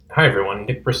Hi everyone,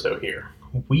 Nick Bristow here.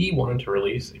 We wanted to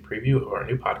release a preview of our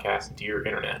new podcast, Dear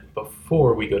Internet,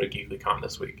 before we go to GeeklyCon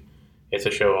this week. It's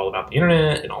a show all about the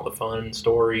internet and all the fun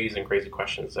stories and crazy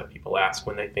questions that people ask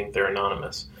when they think they're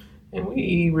anonymous. And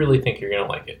we really think you're going to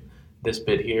like it. This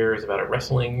bit here is about a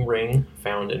wrestling ring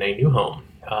found in a new home.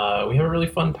 We have a really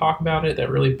fun talk about it that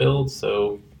really builds,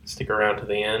 so stick around to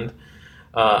the end.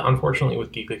 Unfortunately,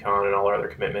 with GeeklyCon and all our other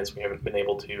commitments, we haven't been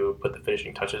able to put the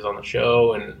finishing touches on the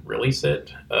show and release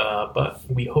it, but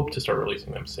we hope to start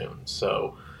releasing them soon.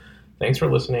 So thanks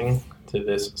for listening to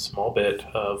this small bit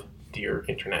of Dear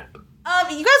Internet. You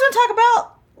guys want to talk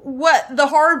about what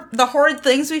the horrid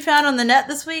things we found on the net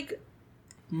this week?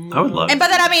 I would love. And by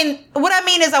that I mean, what I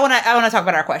mean is I want to talk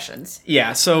about our questions.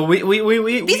 Yeah, so we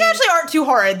these actually aren't too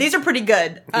horrid. These are pretty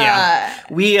good. Yeah,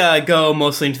 we go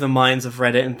mostly into the minds of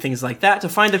Reddit and things like that to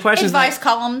find the questions. Advice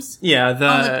columns.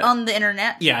 Yeah, on the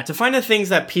internet. Yeah, to find the things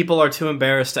that people are too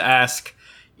embarrassed to ask.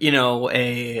 You know,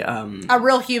 a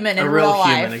real human in real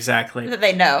life, human, exactly, that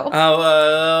they know.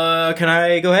 Can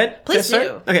I go ahead? Please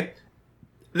do. Okay,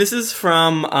 this is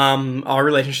from our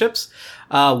relationships.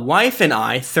 Wife and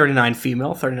I, 39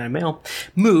 female, 39 male,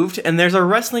 moved, and there's a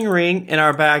wrestling ring in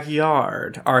our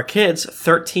backyard. Our kids,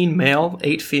 13 male,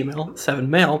 8 female, 7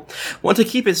 male, want to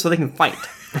keep it so they can fight.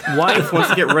 Wife wants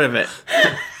to get rid of it.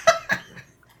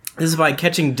 This is by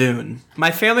Catching Dune.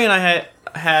 My family and I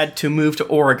had to move to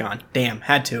Oregon. Damn,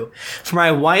 had to. For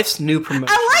my wife's new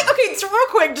promotion. Okay, so real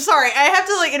quick, sorry, I have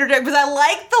to interject, because I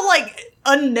like the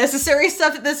unnecessary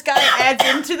stuff that this guy adds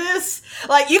into this.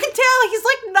 You can tell he's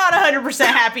not 100%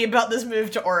 happy about this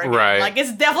move to Oregon. Right.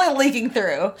 It's definitely leaking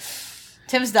through.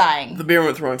 Tim's dying. The beer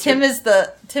went wrong. Tim is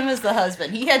the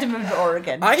husband. He had to move to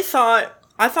Oregon. I thought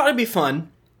it'd be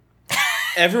fun.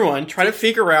 Everyone try to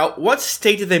figure out what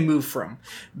state did they move from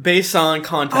based on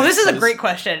context. Oh, this is a great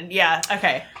question. Yeah,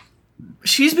 okay.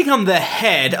 She's become the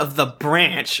head of the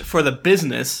branch for the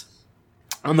business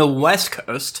on the West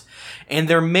Coast, and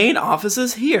their main office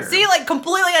is here. See,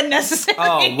 completely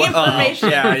unnecessary information.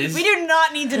 Yeah, we do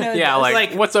not need to know Yeah,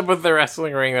 this. what's up with the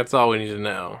wrestling ring? That's all we need to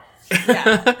know.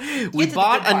 Yeah. We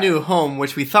bought a new home,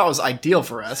 which we thought was ideal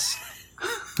for us.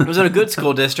 It was in a good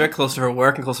school district, close to her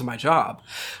work and close to my job.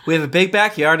 We have a big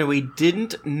backyard, and we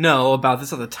didn't know about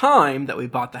this at the time that we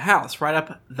bought the house. Right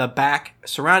up the back,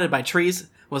 surrounded by trees,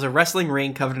 was a wrestling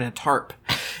ring covered in a tarp.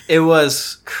 It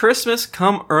was Christmas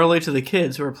come early to the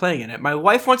kids who were playing in it. My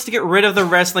wife wants to get rid of the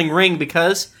wrestling ring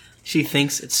because she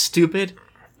thinks it's stupid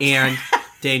and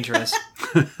dangerous.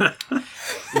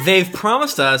 They've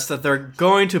promised us that they're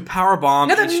going to powerbomb.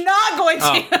 No, they're not going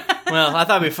to. Oh. Well, I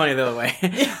thought it'd be funny the other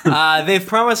way. They've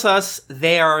promised us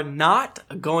they are not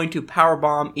going to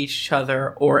powerbomb each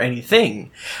other or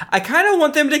anything. I kind of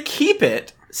want them to keep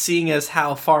it, seeing as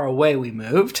how far away we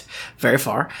moved. Very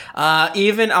far.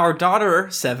 Even our daughter,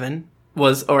 7,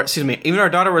 even our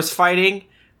daughter was fighting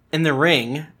in the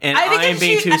ring, and I am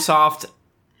being too soft.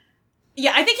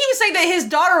 Yeah, I think he was saying that his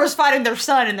daughter was fighting their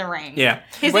son in the ring. Yeah.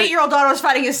 His 8-year-old daughter was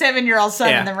fighting his 7-year-old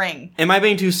son in the ring. Am I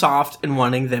being too soft in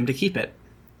wanting them to keep it?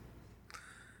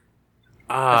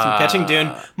 That's from Catching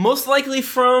Dune. Most likely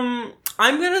from,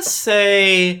 I'm going to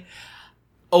say,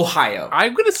 Ohio.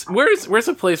 Where's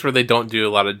a place where they don't do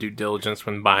a lot of due diligence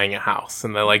when buying a house,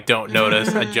 and they don't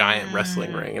notice a giant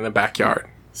wrestling ring in the backyard?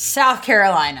 South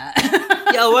Carolina.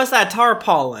 Yo, what's that?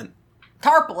 Tarpaulin.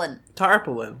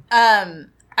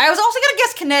 I was also going to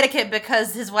guess Connecticut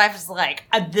because his wife is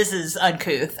this is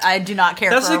uncouth. I do not care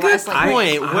That's for a That's wrestling a good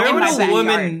ring. point. Where would a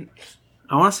woman...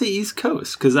 I want to say East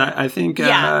Coast because I think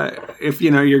if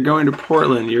you're going to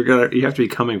Portland, you have to be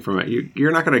coming from it.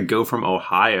 You're not going to go from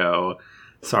Ohio.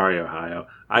 Sorry, Ohio.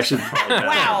 I should back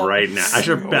up right now. I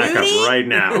should back up right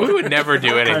now. We would never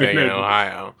do anything in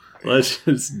Ohio. Let's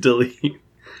just delete.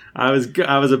 I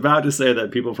was about to say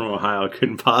that people from Ohio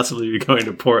couldn't possibly be going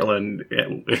to Portland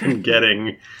and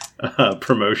getting a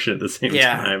promotion at the same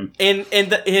time. And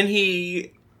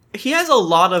he has a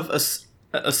lot of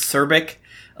acerbic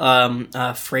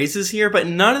phrases here, but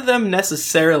none of them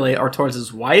necessarily are towards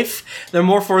his wife. They're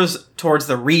more towards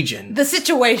the region, the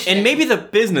situation, and maybe the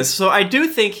business. So I do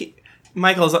think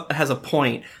Michael has a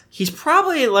point. He's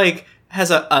probably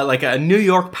has a New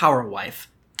York power wife.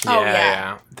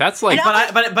 Yeah. That's but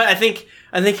I think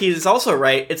he's also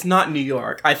right. It's not New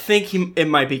York. I think it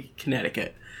might be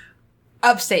Connecticut,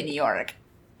 upstate New York,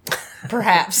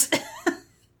 perhaps.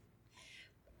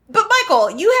 But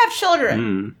Michael, you have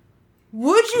children.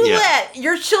 Would you let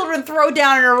your children throw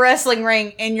down in a wrestling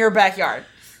ring in your backyard?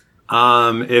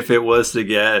 If it was to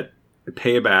get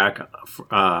payback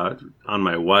on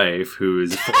my wife, who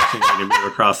is forcing me to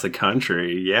move across the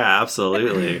country, yeah,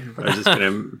 absolutely. I'm just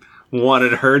gonna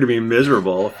wanted her to be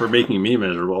miserable for making me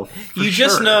miserable. You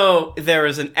just know there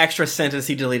was an extra sentence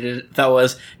he deleted that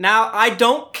was, now I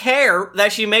don't care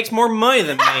that she makes more money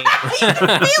than me. You can feel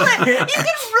it. You can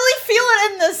really feel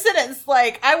it in the sentence.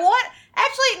 Like,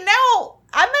 actually, now,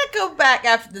 I'm going to go back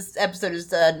after this episode is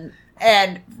done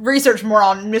and research more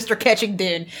on Mr. Catching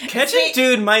Dune. Catching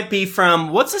Dune might be from,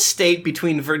 what's a state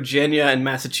between Virginia and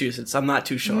Massachusetts? I'm not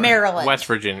too sure. Maryland. West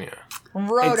Virginia.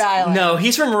 Rhode Island. No,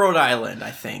 he's from Rhode Island,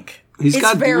 I think. He's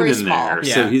got Dune in small. there,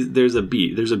 Yeah. so there's a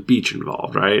beach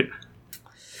involved, right?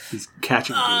 He's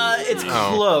catching Dune. It's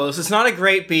close. It's not a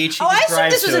great beach. I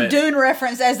assume this was a Dune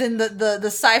reference, as in the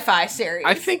sci-fi series.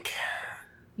 I think...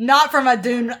 Not from a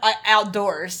Dune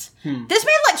outdoors. This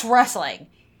man likes wrestling.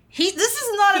 This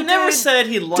is not He never said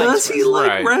he likes Does he wrestling.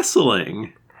 like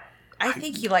wrestling? I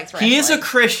think he likes wrestling. He is a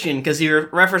Christian because he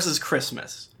references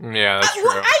Christmas. Yeah, that's true.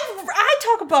 I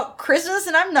talk about Christmas,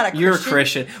 and I'm not a Christian. You're a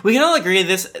Christian. We can all agree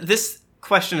this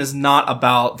question is not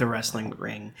about the wrestling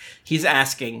ring. He's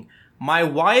asking, my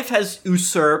wife has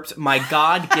usurped my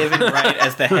God-given right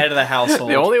as the head of the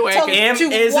household. The only way I can...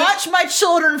 to watch my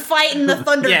children fight in the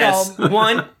Thunderdome. Yes.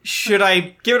 One, should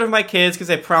I get rid of my kids because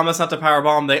they promised not to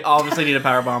powerbomb? They obviously need a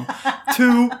powerbomb.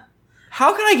 Two,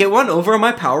 how can I get one over on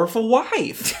my powerful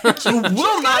wife? You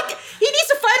will not. He needs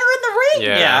to fight her in the ring.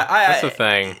 Yeah, that's the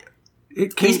thing.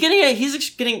 He's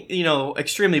getting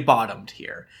extremely bottomed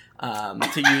here.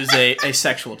 To use a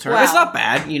sexual term. Wow. It's not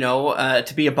bad,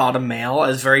 to be a bottom male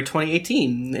as very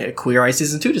 2018. Queer Eye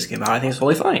Season 2 just came out. I think it's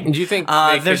totally fine. Do you think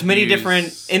there's many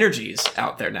different energies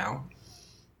out there now?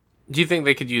 Do you think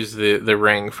they could use the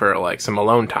ring for, like, some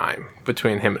alone time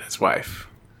between him and his wife?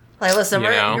 Like, listen,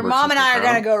 your mom and I are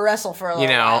going to go wrestle for a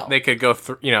little while. They could go,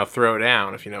 throw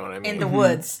down, if you know what I mean. In the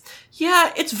woods.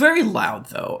 Yeah, it's very loud,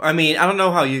 though. I mean, I don't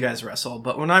know how you guys wrestle,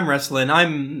 but when I'm wrestling,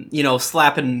 I'm,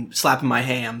 slapping my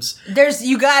hams.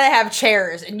 You gotta have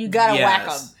chairs, and you gotta whack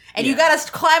them. And you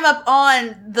gotta climb up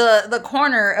on the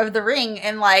corner of the ring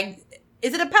and, like...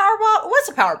 Is it a power bomb? What's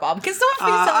a power bomb? Can someone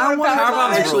please tell me what a power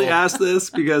bomb is? I actually asked this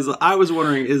because I was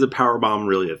wondering, is a power bomb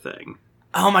really a thing?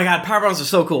 Oh my god, power bombs are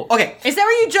so cool. Okay. Is that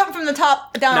where you jump from the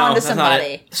top down onto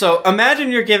somebody? So imagine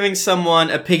you're giving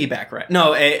someone a piggyback ride.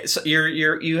 No,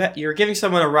 you're giving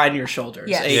someone a ride on your shoulders.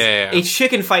 Yes. A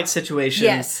chicken fight situation.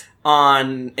 Yes.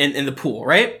 In the pool,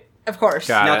 right? Of course.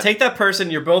 Now take that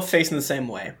person. You're both facing the same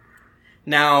way.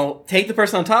 Now take the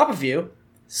person on top of you.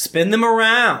 Spin them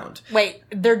around. Wait,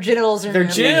 their genitals are... Their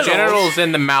genitals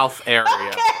in the mouth area.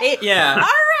 Okay. Yeah. All right.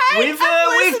 We've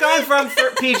gone from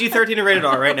PG-13 to rated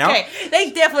R right now. Okay.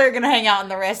 They definitely are going to hang out in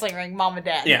the wrestling ring, mom and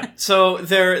dad. Yeah. So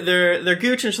their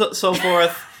gooch and so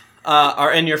forth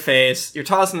are in your face. You're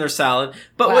tossing their salad.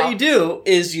 But what you do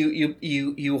is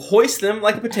you hoist them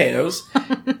like potatoes,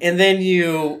 and then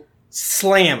you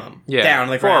slam them down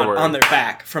like forward on their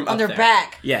back from up there. On their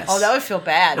back. Yes. Oh, that would feel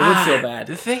bad. It would feel bad.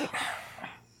 The thing...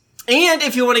 And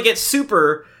if you want to get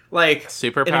super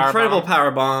incredible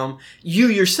power bomb, you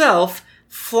yourself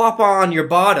flop on your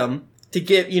bottom to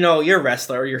get, you're a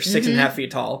wrestler, you're 6.5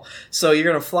 feet tall. So you're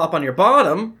going to flop on your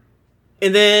bottom,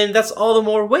 and then that's all the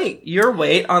more weight. Your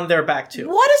weight on their back too.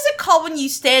 What is it called when you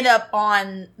stand up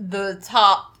on the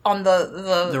top, on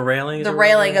the railing? The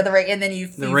railing of the ring, and then you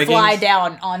fly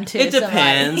down onto It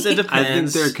depends. somebody. It depends. I think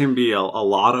there can be a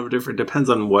lot of different... Depends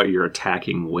on what you're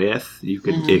attacking with. It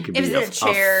could be a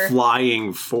chair? A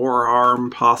flying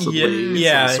forearm, possibly.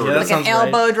 Yeah, like an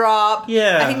elbow drop.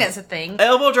 Yeah. I think that's a thing.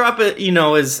 Elbow drop,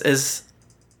 is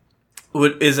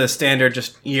a standard.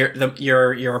 Just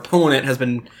your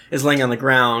opponent is laying on the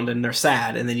ground and they're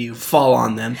sad, and then you fall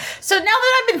on them. So now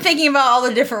that I've been thinking about all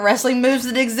the different wrestling moves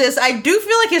that exist, I do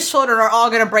feel like his children are all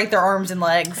going to break their arms and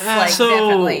legs.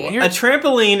 Definitely. A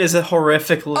trampoline is a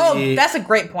horrifically... Oh, that's a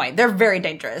great point. They're very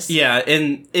dangerous. Yeah,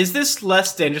 and is this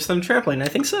less dangerous than a trampoline? I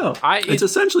think so. It's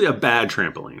essentially a bad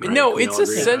trampoline, right? No, it's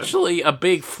essentially a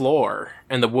big floor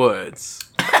in the woods.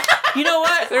 You know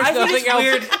what? There's nothing else.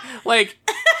 Weird. Like,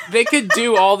 they could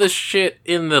do all this shit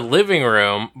in the living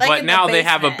room, but now they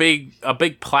have a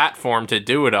big platform to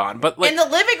do it on. But in the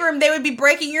living room, they would be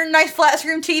breaking your nice flat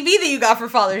screen TV that you got for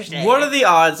Father's Day. What are the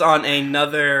odds on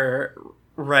another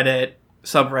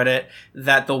subreddit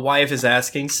that the wife is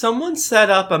asking, someone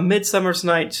set up a Midsummer's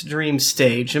Night's Dream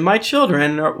stage and my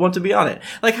children want to be on it?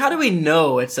 Like, how do we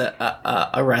know it's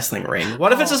a wrestling ring?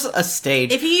 What if it's just a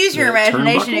stage? If you use your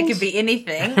imagination, it could be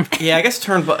anything. Yeah, I guess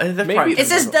maybe it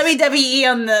says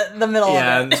WWE on the middle of it.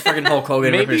 Yeah, and freaking Hulk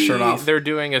Hogan ripping his shirt off. They're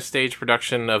doing a stage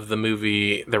production of the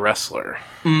movie The Wrestler.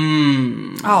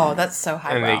 Oh, that's so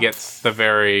high. And they get the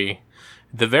very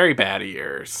bad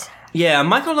years. Yeah,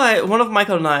 one of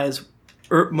Michael and I's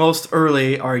most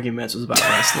early arguments was about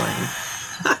wrestling.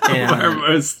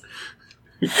 Our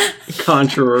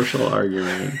Controversial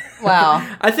argument. Wow.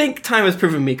 I think time has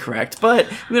proven me correct, but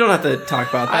we don't have to talk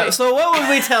about that. So what would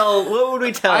we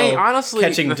tell? I honestly,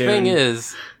 Catching the Dune? thing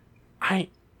is,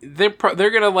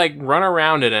 they're gonna like run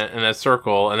around in a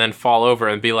circle and then fall over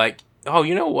and be like, oh,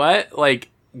 you know what? Like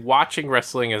watching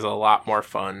wrestling is a lot more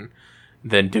fun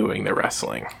than doing the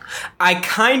wrestling. I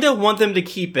kind of want them to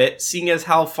keep it, seeing as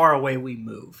how far away we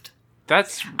moved. I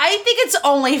think it's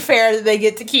only fair that they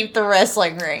get to keep the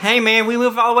wrestling ring. Hey man, we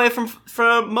moved all the way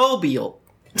from Mobile.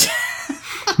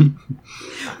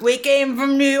 We came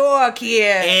from New York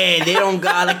here. Hey, they don't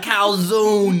got a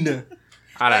calzone.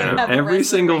 I don't know. Every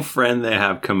single friend they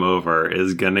have come over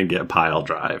is gonna get pile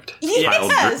drived.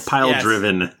 Yes. Pile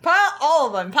driven. All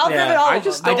of them. Driven all of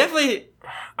them. I definitely.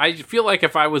 I feel like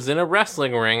if I was in a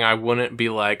wrestling ring, I wouldn't be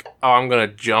like, oh, I'm gonna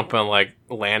jump and like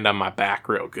land on my back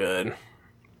real good.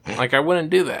 Like I wouldn't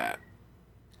do that.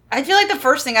 I feel like the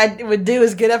first thing I would do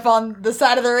is get up on the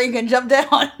side of the ring and jump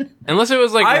down. Unless it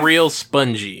was like real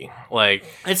spongy. Like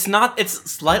It's not. It's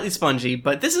slightly spongy,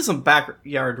 but this is some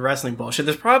backyard wrestling bullshit.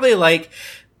 There's probably like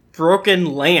broken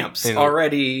lamps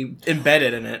already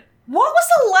embedded in it. What was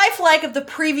the life like of the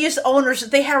previous owners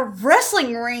that they had a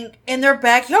wrestling ring in their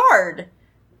backyard?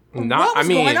 What was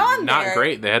going on not there?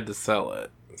 great. They had to sell it.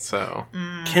 So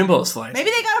Kimbo Slice. Maybe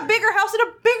they got a bigger house and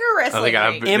a bigger wrestling ring.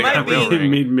 they got a real They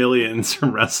ring. made millions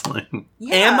from wrestling.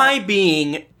 Yeah. Am I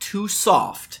being too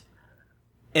soft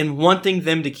and wanting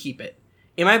them to keep it?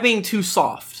 Am I being too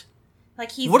soft?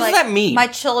 Like he's What does like, that mean? My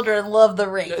children love the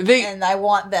ring, and I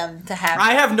want them to have it.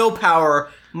 I have no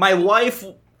power. My wife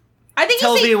I think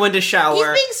tells me when to shower. He's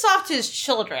being soft to his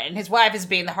children. His wife is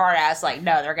being the hard ass, like,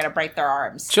 no, they're going to break their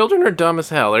arms. Children are dumb as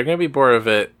hell. They're gonna be bored of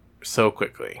it so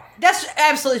quickly. That's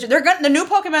absolutely true. The new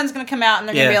Pokemon's going to come out, and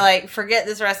they're going to be like, forget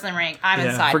this wrestling ring. I'm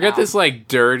inside Forget now. this like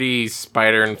dirty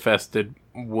spider-infested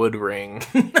wood ring.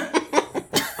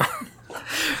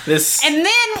 This And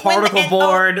then particle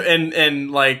board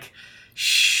and like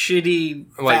shitty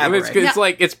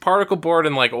fabric. It's particle board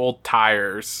and like old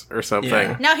tires or something.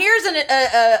 Yeah. Now here's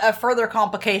a further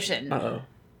complication. Uh-oh.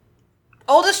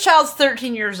 Oldest child's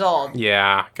 13 years old.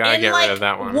 Yeah, gotta In get like rid of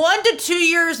that one. 1 to 2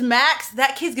 years max,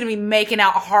 that kid's gonna be making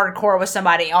out hardcore with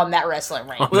somebody on that wrestling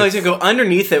ring. Well, he's gonna go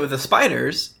underneath it with the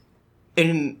spiders,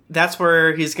 and that's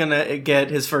where he's gonna get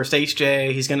his first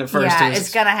HJ. He's gonna first. Yeah,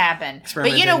 it's gonna happen.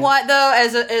 But you know what, though,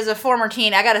 as a former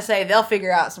teen, I gotta say they'll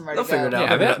figure out somewhere to go. They'll figure it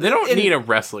out. Yeah, they don't need a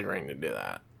wrestling ring to do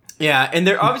that. Yeah, and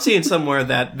they're obviously in somewhere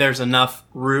that there's enough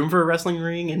room for a wrestling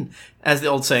ring, and as the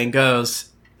old saying goes,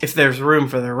 if there's room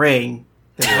for the ring,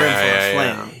 there's room for a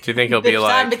flame. Do you think he'll be It's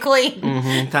like time to clean.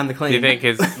 Mm-hmm, time to clean. Do you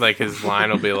think his line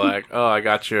will be like, "Oh, I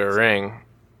got you a ring,"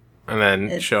 and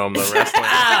then show him the wrestling,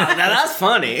 now that's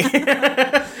funny.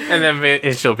 and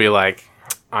then she'll be like,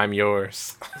 "I'm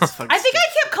yours." I think I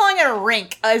kept calling it a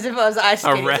rink as if it was ice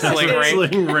skating. A wrestling ring.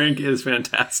 Wrestling rink is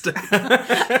fantastic. I think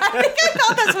I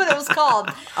thought that's what it was called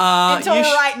until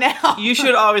right now. You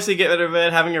should obviously get rid of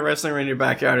it. Having a wrestling ring in your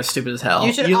backyard is stupid as hell.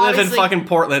 You should live in obviously- fucking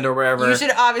Portland or wherever. You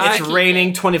should obviously It's keep raining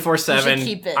it. 24/7. You should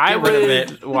keep it. I Get rid of would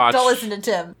it. watch. Don't listen to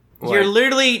Tim. You're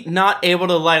literally not able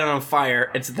to light it on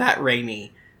fire. It's that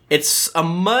rainy. It's a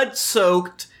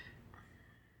mud-soaked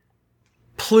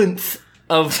plinth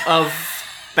of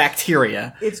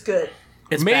bacteria. It's good.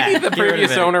 It's Maybe bad. the Get rid of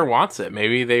previous it. owner wants it.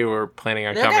 Maybe they were planning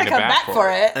on They're coming gonna come back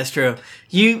for it. That's true.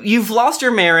 You've lost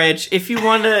your marriage. If you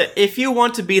want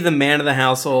to be the man of the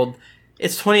household,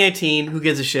 it's 2018. Who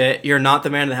gives a shit? You're not the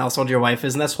man of the household. Your wife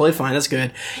is, and that's totally fine. That's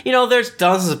good. You know, there's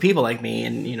dozens of people like me,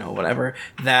 and whatever,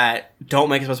 that don't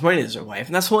make as much money as their wife,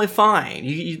 and that's totally fine.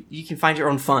 You can find your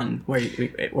own fun where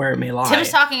it may lie.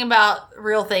 Tim's talking about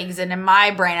real things, and in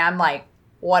my brain, I'm like,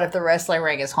 what if the wrestling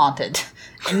ring is haunted?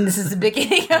 And this is the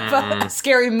beginning of a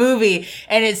scary movie,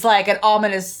 and it's like an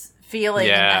ominous feeling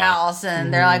in the house,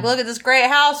 and they're like, look at this great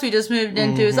house we just moved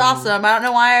into. It's awesome. I don't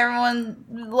know why everyone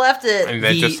left it. And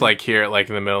they just like hear it like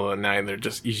in the middle of the night.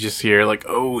 You just hear like,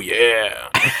 oh yeah,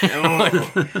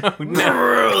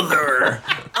 Brother,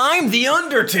 I'm the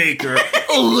Undertaker.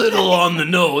 A little on the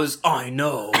nose, I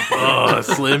know. oh,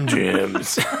 Slim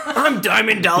Jims. I'm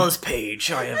Diamond Dallas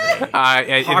Page. I have a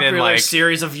And popular then like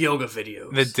series of yoga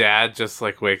videos. the dad just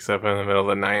like wakes up in the middle of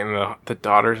the night, and the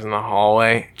daughter's in the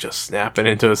hallway just snapping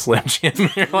into a Slim Jim.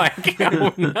 And you're like,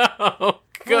 oh no.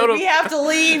 We have to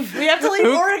leave. We have to leave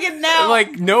Oregon now.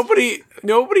 Like nobody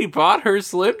bought her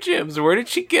Slim Jims. Where did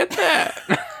she get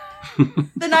that?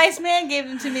 The nice man gave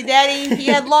them to me, Daddy. He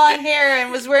had long hair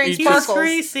and was wearing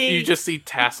sparkles. You just see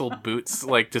tasseled boots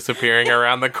like disappearing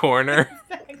around the corner.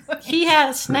 He had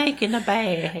a snake in a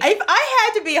bag. If I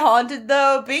had to be haunted,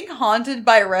 though, being haunted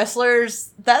by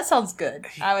wrestlers, that sounds good.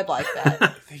 I would like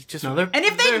that. No, they're- And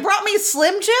if they they're- brought me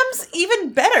Slim Jims, even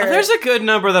better. There's a good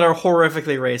number that are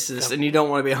horrifically racist, and you don't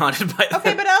want to be haunted by them.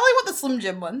 Okay, but I only want the Slim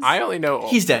Jim ones. I only know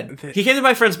He's dead. He came to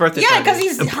my friend's birthday Yeah, party. because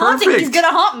he's haunting. He's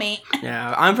gonna haunt me.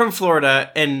 Yeah, I'm from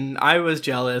Florida, and I was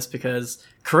jealous because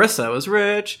Carissa was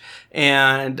rich,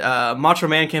 and Macho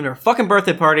Man came to her fucking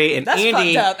birthday party, and That's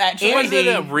Andy... fucked up, actually.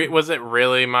 Andy, was it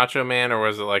really Macho Man or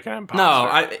was it like an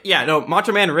imposter?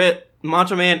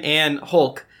 Macho Man and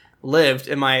Hulk lived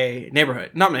in my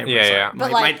neighborhood. Not my neighborhood, Yeah, sorry. yeah.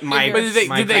 But, My But did they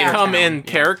parents' come town. in Yeah.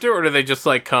 character or did they just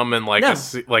like come in like No.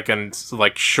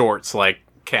 like shorts like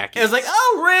khakis? It was like,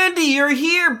 oh, Randy, you're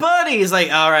here, buddy. He's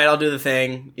like, all right, I'll do the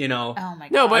thing, you know. Oh my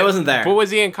god. no, but I wasn't there. But was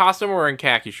he in costume or in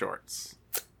khaki shorts?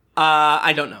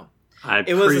 I don't know. I'm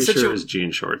It was pretty a sure situ- it was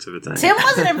jean shorts if it's anything. Tim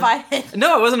wasn't invited.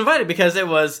 No, I wasn't invited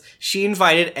because she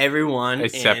invited everyone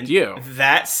Except in you.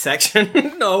 That section,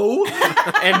 no,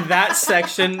 and that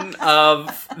section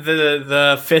of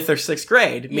the 5th or 6th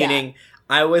grade, meaning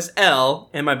I was L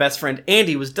and my best friend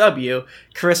Andy was W,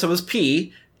 Carissa was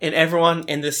P, and everyone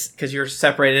in this, because you're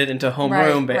separated into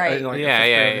homeroom, Right.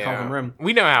 homeroom.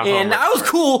 We know how. And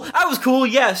homeroom I was cool.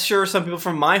 Yes, sure, some people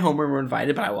from my homeroom were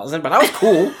invited, but I wasn't. But I was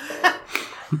cool.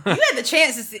 You had the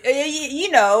chance to see,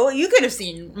 you could have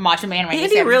seen Macho Man when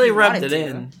Andy really rubbed it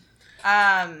in.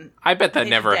 I bet that It's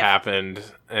never different. happened,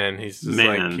 and he's just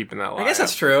Man. like keeping that lie. I guess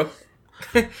that's true.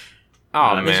 Oh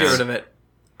Let's get rid man. of it.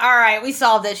 All right, we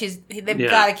solved it. They've Yeah.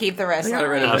 got to keep the rest. Got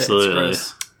rid of Absolutely. it.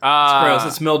 It's gross. It's gross.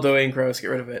 It's mildewy and gross. Get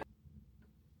rid of it.